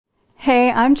Hey,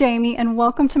 I'm Jamie and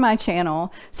welcome to my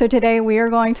channel. So today we are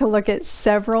going to look at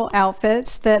several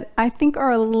outfits that I think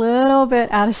are a little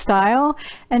bit out of style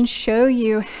and show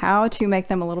you how to make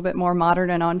them a little bit more modern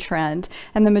and on trend.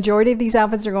 And the majority of these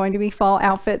outfits are going to be fall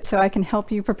outfits, so I can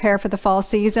help you prepare for the fall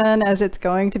season as it's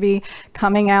going to be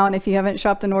coming out. And if you haven't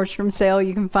shopped the Nordstrom sale,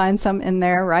 you can find some in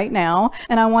there right now.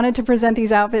 And I wanted to present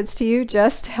these outfits to you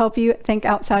just to help you think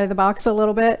outside of the box a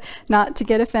little bit, not to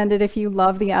get offended if you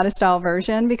love the out of style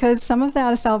version, because some of the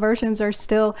out of style versions are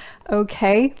still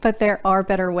okay, but there are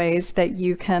better ways that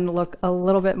you can look a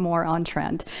little bit more on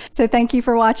trend. So thank you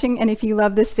for watching, and if you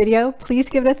love this video, please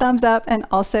give it a thumbs up and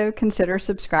also consider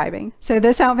subscribing. So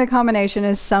this outfit combination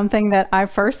is something that I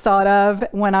first thought of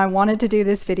when I wanted to do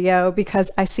this video because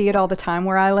I see it all the time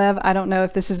where I live. I don't know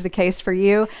if this is the case for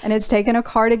you. And it's taken a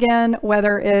cardigan,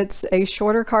 whether it's a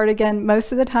shorter cardigan,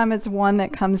 most of the time it's one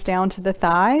that comes down to the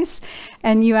thighs,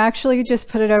 and you actually just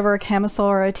put it over a camisole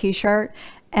or a t-shirt,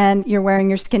 and you're wearing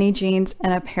your skinny jeans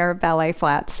and a pair of ballet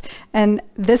flats. And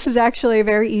this is actually a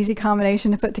very easy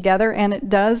combination to put together, and it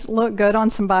does look good on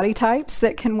some body types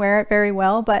that can wear it very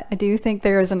well, but I do think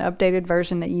there is an updated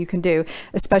version that you can do,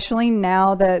 especially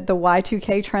now that the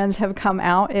Y2K trends have come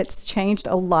out. It's changed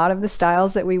a lot of the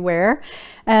styles that we wear.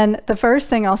 And the first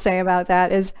thing I'll say about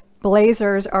that is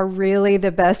blazers are really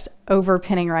the best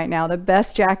overpinning right now. The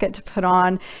best jacket to put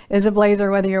on is a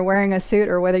blazer, whether you're wearing a suit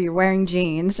or whether you're wearing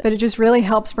jeans. But it just really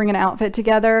helps bring an outfit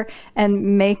together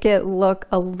and make it look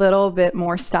a little bit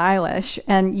more stylish.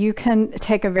 And you can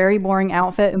take a very boring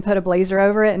outfit and put a blazer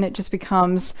over it, and it just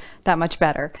becomes that much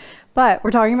better. But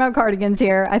we're talking about cardigans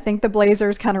here. I think the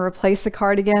blazers kind of replace the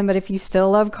cardigan, but if you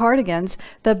still love cardigans,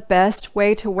 the best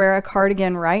way to wear a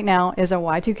cardigan right now is a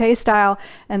Y2K style,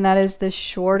 and that is the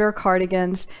shorter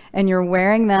cardigans, and you're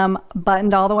wearing them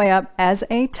buttoned all the way up as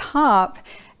a top,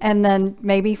 and then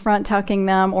maybe front tucking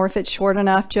them, or if it's short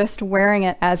enough, just wearing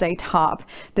it as a top.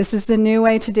 This is the new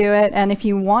way to do it, and if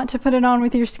you want to put it on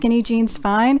with your skinny jeans,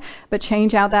 fine, but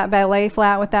change out that ballet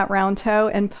flat with that round toe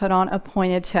and put on a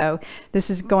pointed toe. This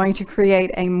is going to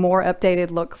create a more updated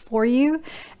look for you.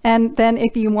 And then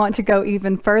if you want to go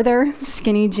even further,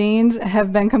 skinny jeans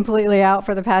have been completely out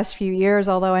for the past few years,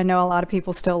 although I know a lot of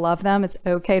people still love them. It's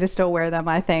okay to still wear them,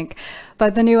 I think.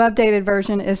 But the new updated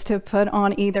version is to put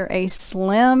on either a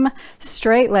slim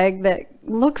straight leg that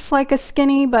looks like a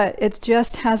skinny, but it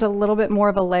just has a little bit more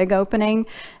of a leg opening,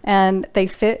 and they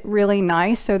fit really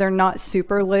nice, so they're not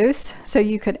super loose. So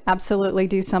you could absolutely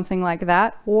do something like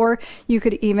that, or you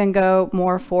could even go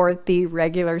more for the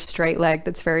regular straight leg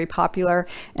that's very popular,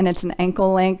 and it's an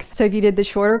ankle length. So if you did the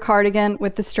shorter cardigan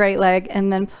with the straight leg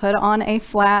and then put on a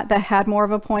flat that had more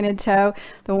of a pointed toe,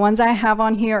 the ones I have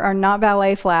on here are not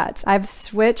ballet flats. I've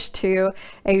switched to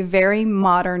a very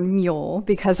modern mule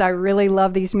because I really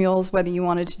love these mules, whether you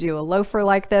wanted to do a loafer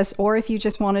like this, or if you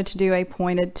just wanted to do a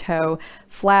pointed toe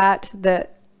flat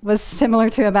that was similar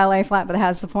to a ballet flat but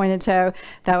has the pointed toe,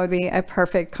 that would be a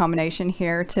perfect combination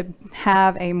here to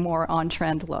have a more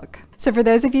on-trend look. So for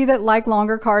those of you that like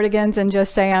longer cardigans and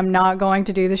just say, I'm not going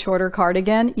to do the shorter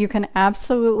cardigan, you can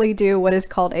absolutely do what is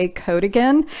called a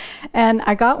Coatigan. And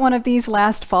I got one of these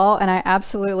last fall and I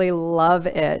absolutely love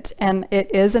it. And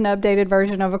it is an updated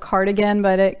version of a cardigan,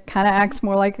 but it kind of acts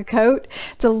more like a coat.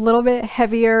 It's a little bit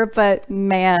heavier, but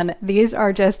man, these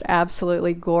are just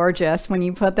absolutely gorgeous when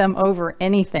you put them over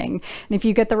anything. And if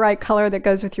you get the right color that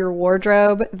goes with your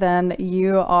wardrobe, then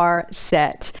you are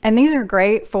set. And these are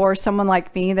great for someone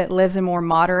like me that lives in more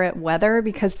moderate weather,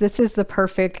 because this is the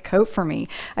perfect coat for me.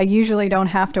 I usually don't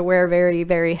have to wear very,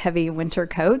 very heavy winter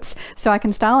coats, so I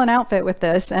can style an outfit with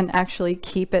this and actually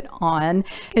keep it on.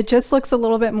 It just looks a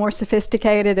little bit more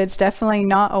sophisticated. It's definitely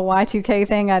not a Y2K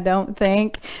thing, I don't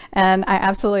think, and I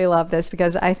absolutely love this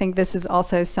because I think this is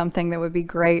also something that would be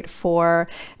great for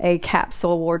a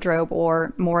capsule wardrobe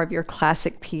or more of your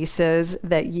classic pieces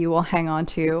that you will hang on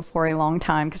to for a long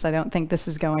time, because I don't think this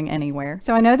is going anywhere.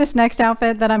 So I know this next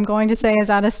outfit that I'm going to say is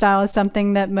out of style is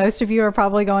something that most of you are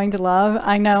probably going to love.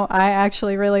 I know I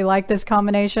actually really like this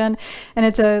combination, and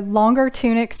it's a longer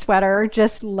tunic sweater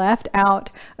just left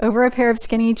out over a pair of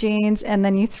skinny jeans, and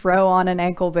then you throw on an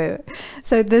ankle boot.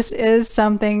 So this is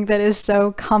something that is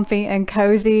so comfy and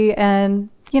cozy and,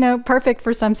 you know, perfect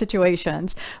for some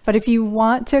situations. But if you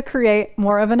want to create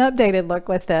more of an updated look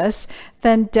with this,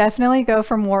 then definitely go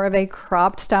for more of a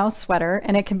cropped style sweater.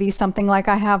 And it can be something like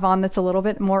I have on that's a little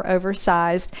bit more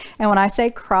oversized. And when I say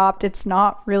cropped, it's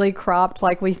not really cropped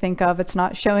like we think of. It's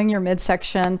not showing your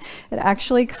midsection. It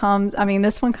actually comes, I mean,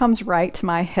 this one comes right to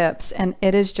my hips, and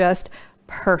it is just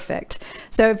perfect.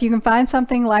 So if you can find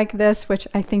something like this, which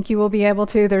I think you will be able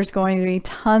to, there's going to be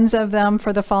tons of them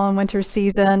for the fall and winter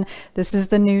season. This is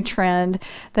the new trend.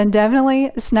 Then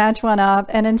definitely snatch one up.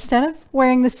 And instead of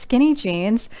wearing the skinny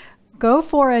jeans, go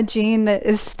for a jean that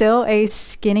is still a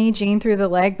skinny jean through the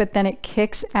leg, but then it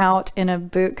kicks out in a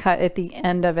boot cut at the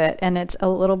end of it, and it's a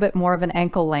little bit more of an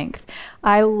ankle length.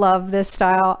 I love this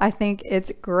style. I think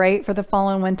it's great for the fall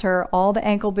and winter. All the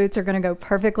ankle boots are going to go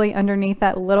perfectly underneath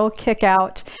that little kick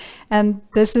out. And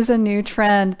this is a new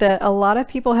trend that a lot of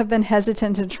people have been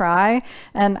hesitant to try,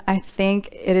 and I think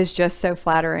it is just so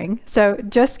flattering. So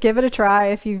just give it a try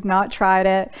if you've not tried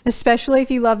it, especially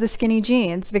if you love the skinny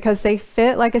jeans, because they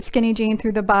fit like a skinny jean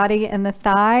through the body and the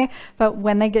thigh, but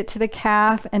when they get to the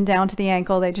calf and down to the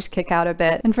ankle, they just kick out a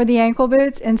bit. And for the ankle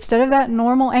boots, instead of that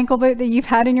normal ankle boot that you've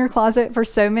had in your closet for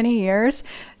so many years,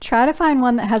 try to find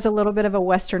one that has a little bit of a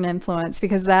Western influence,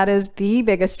 because that is the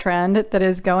biggest trend that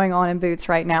is going on in boots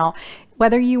right now.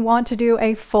 Whether you want to do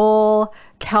a full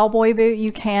cowboy boot,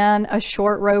 you can, a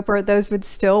short roper, those would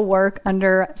still work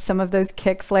under some of those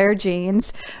kick flare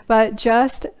jeans, but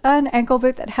just an ankle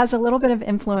boot that has a little bit of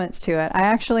influence to it. I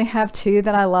actually have two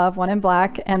that I love, one in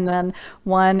black and then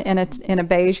one in a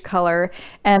beige color,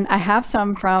 and I have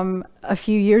some from a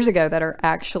few years ago that are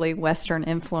actually Western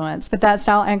influenced. But that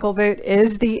style ankle boot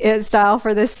is the it style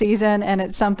for this season, and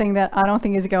it's something that I don't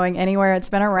think is going anywhere. It's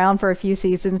been around for a few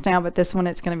seasons now, but this one,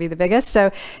 it's going to be the biggest.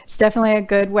 So it's definitely a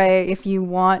good way if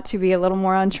you want to be a little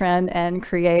more on trend and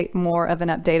create more of an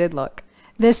updated look.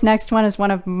 This next one is one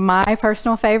of my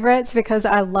personal favorites because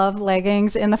I love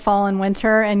leggings in the fall and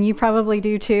winter, and you probably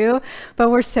do too, but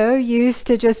we're so used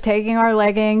to just taking our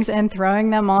leggings and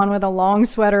throwing them on with a long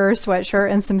sweater or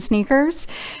sweatshirt and some sneakers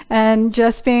and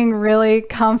just being really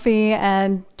comfy,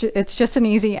 and it's just an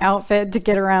easy outfit to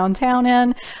get around town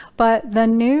in. But the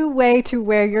new way to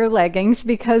wear your leggings,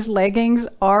 because leggings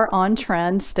are on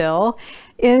trend still,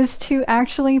 is to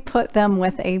actually put them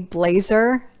with a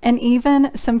blazer and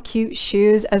even some cute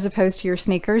shoes as opposed to your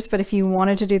sneakers. But if you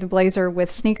wanted to do the blazer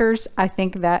with sneakers, I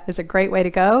think that is a great way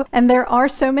to go. And there are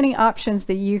so many options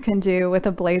that you can do with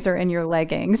a blazer and your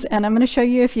leggings. And I'm going to show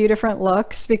you a few different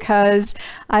looks because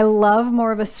I love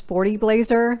more of a sporty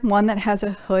blazer, one that has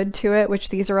a hood to it, which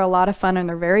these are a lot of fun and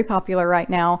they're very popular right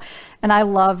now. And I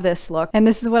love this look. And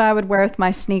this is what I would wear with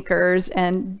my sneakers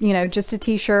and, you know, just a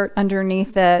t-shirt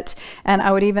underneath it. And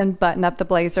I would even button up the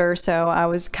blazer so I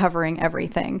was covering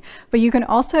everything. But you can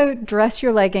also dress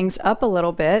your leggings up a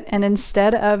little bit, and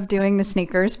instead of doing the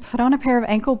sneakers, put on a pair of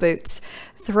ankle boots.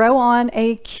 Throw on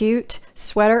a cute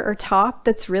sweater or top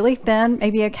that's really thin,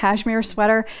 maybe a cashmere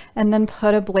sweater, and then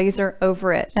put a blazer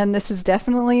over it. And this is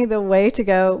definitely the way to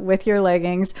go with your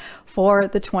leggings for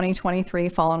the 2023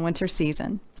 fall and winter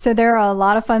season. So there are a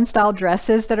lot of fun style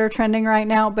dresses that are trending right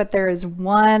now, but there is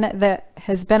one that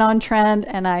has been on trend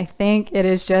and I think it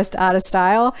is just out of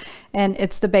style, and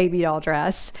it's the baby doll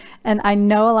dress. And I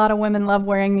know a lot of women love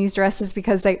wearing these dresses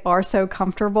because they are so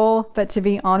comfortable, but to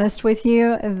be honest with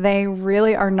you, they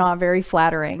really are not very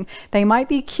flattering. They might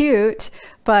be cute,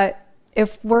 but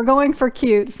if we're going for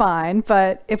cute, fine.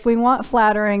 But if we want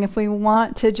flattering, if we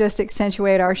want to just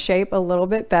accentuate our shape a little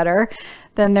bit better,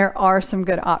 then there are some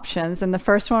good options. And the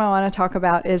first one I want to talk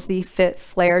about is the fit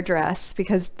flare dress,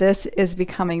 because this is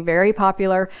becoming very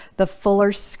popular. The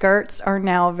fuller skirts are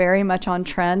now very much on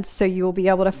trend. So you will be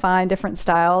able to find different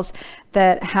styles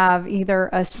that have either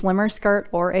a slimmer skirt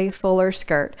or a fuller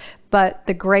skirt. But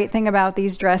the great thing about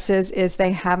these dresses is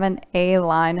they have an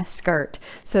A-line skirt.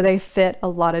 So they fit a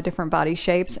lot of different body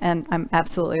shapes, and I'm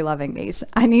absolutely loving these.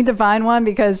 I need to find one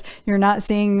because you're not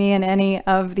seeing me in any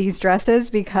of these dresses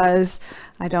because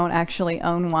I don't actually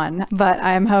own one, but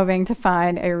I'm hoping to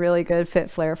find a really good fit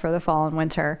flare for the fall and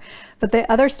winter. But the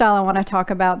other style I want to talk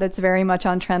about that's very much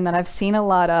on trend that I've seen a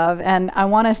lot of, and I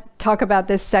want to talk about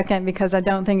this second because I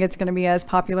don't think it's going to be as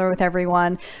popular with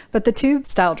everyone, but the tube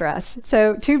style dress.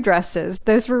 So tube dresses,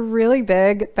 those were really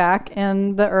big back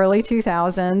in the early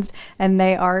 2000s, and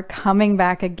they are coming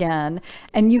back again.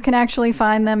 And you can actually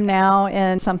find them now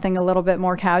in something a little bit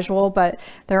more casual, but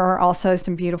there are also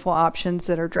some beautiful options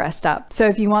that are dressed up.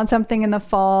 So if you want something in the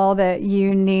fall that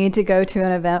you need to go to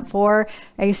an event for,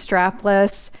 a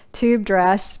strapless tube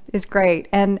dress is great,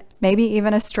 and maybe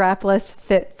even a strapless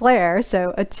fit flare.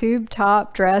 So a tube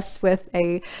top dress with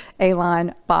a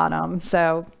A-line bottom.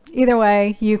 So either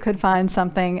way, you could find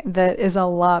something that is a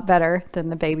lot better than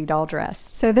the baby doll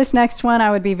dress. So this next one,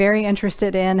 I would be very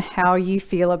interested in how you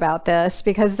feel about this,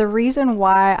 because the reason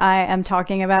why I am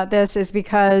talking about this is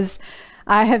because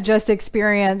I have just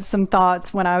experienced some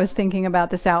thoughts when I was thinking about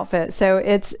this outfit. So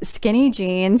it's skinny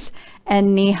jeans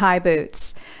and knee-high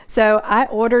boots. So I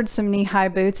ordered some knee-high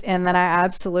boots in that I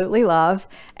absolutely love,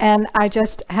 and I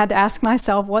just had to ask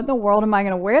myself, what in the world am I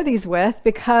going to wear these with?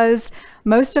 Because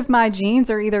most of my jeans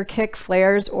are either kick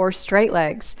flares or straight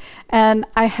legs, and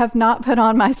I have not put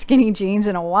on my skinny jeans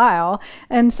in a while.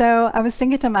 And so I was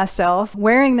thinking to myself,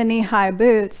 wearing the knee-high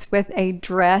boots with a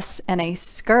dress and a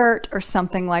skirt or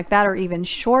something like that, or even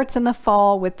shorts in the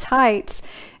fall with tights,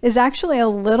 is actually a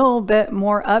little bit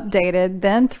more updated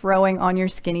than throwing on your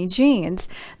skinny jeans.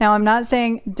 Now, I'm not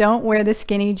saying don't wear the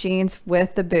skinny jeans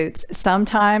with the boots.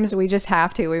 Sometimes we just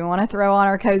have to. We want to throw on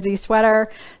our cozy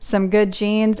sweater, some good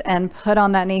jeans, and put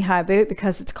on that knee-high boot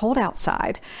because it's cold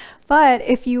outside. But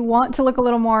if you want to look a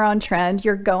little more on trend,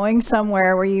 you're going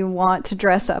somewhere where you want to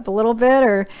dress up a little bit,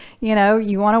 or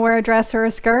you want to wear a dress or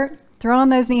a skirt, throw on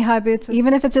those knee-high boots,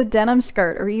 even if it's a denim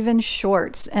skirt or even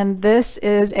shorts. And this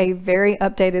is a very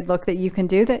updated look that you can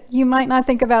do that you might not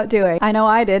think about doing. I know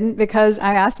I didn't, because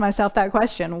I asked myself that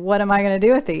question, what am I going to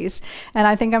do with these? And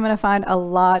I think I'm going to find a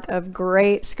lot of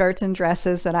great skirts and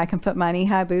dresses that I can put my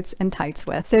knee-high boots and tights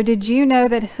with. So did you know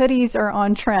that hoodies are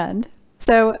on trend?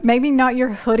 So maybe not your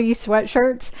hoodie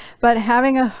sweatshirts, but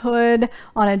having a hood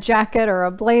on a jacket or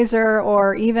a blazer,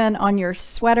 or even on your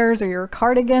sweaters or your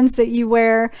cardigans that you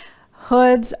wear.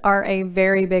 Hoods are a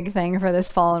very big thing for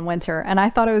this fall and winter, and I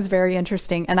thought it was very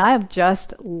interesting. And I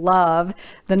just love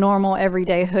the normal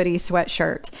everyday hoodie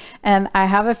sweatshirt, and I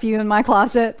have a few in my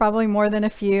closet, probably more than a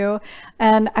few.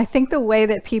 And I think the way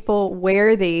that people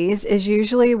wear these is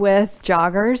usually with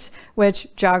joggers, which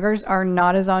joggers are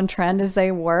not as on trend as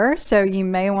they were. So you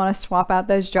may want to swap out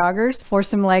those joggers for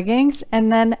some leggings,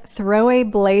 and then throw a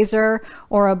blazer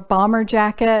or a bomber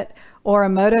jacket or a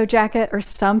moto jacket or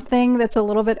something that's a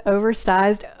little bit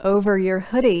oversized over your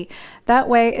hoodie. That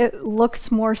way it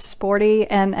looks more sporty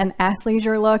and an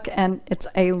athleisure look, and it's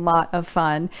a lot of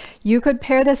fun. You could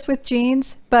pair this with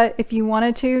jeans, but if you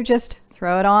wanted to, just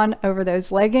throw it on over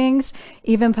those leggings,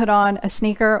 even put on a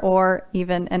sneaker or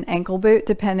even an ankle boot,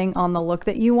 depending on the look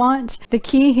that you want. The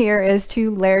key here is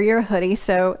to layer your hoodie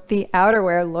so the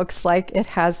outerwear looks like it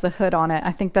has the hood on it.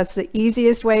 I think that's the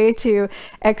easiest way to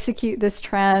execute this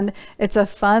trend. It's a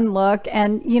fun look,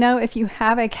 and if you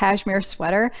have a cashmere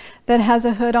sweater that has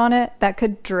a hood on it, that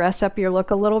could dress up your look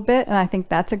a little bit, and I think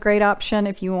that's a great option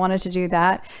if you wanted to do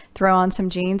that. Throw on some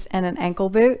jeans and an ankle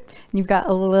boot, and you've got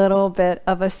a little bit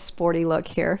of a sporty look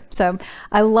here. So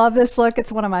I love this look.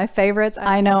 It's one of my favorites.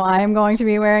 I know I am going to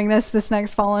be wearing this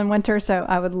next fall and winter, so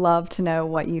I would love to know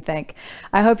what you think.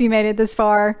 I hope you made it this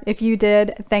far. If you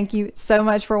did, thank you so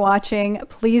much for watching.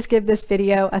 Please give this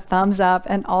video a thumbs up,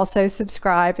 and also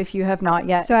subscribe if you have not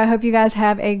yet. So I hope you guys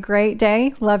have a great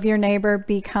day. Love your neighbor,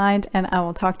 be kind, and I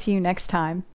will talk to you next time.